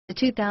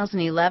The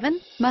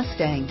 2011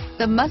 Mustang.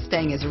 The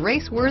Mustang is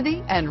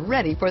race-worthy and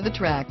ready for the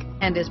track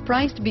and is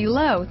priced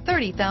below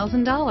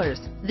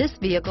 $30,000. This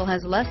vehicle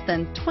has less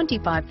than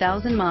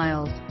 25,000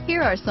 miles.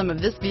 Here are some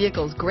of this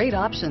vehicle's great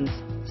options: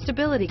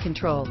 stability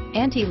control,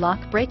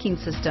 anti-lock braking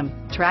system,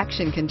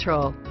 traction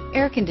control,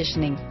 air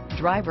conditioning,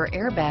 driver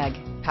airbag,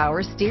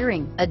 power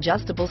steering,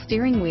 adjustable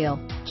steering wheel,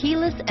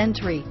 keyless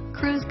entry,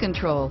 cruise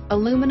control,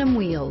 aluminum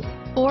wheels,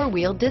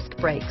 four-wheel disc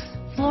brakes,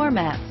 floor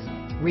mats,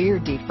 rear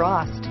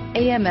defrost,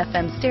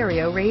 AM/FM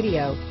stereo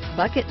radio,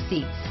 bucket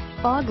seats,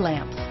 fog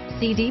lamps,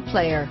 CD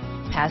player,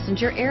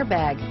 passenger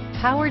airbag,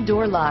 power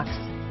door locks,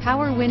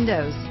 power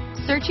windows.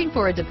 Searching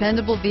for a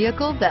dependable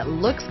vehicle that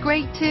looks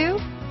great too?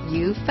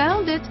 You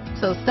found it,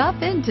 so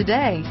stop in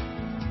today.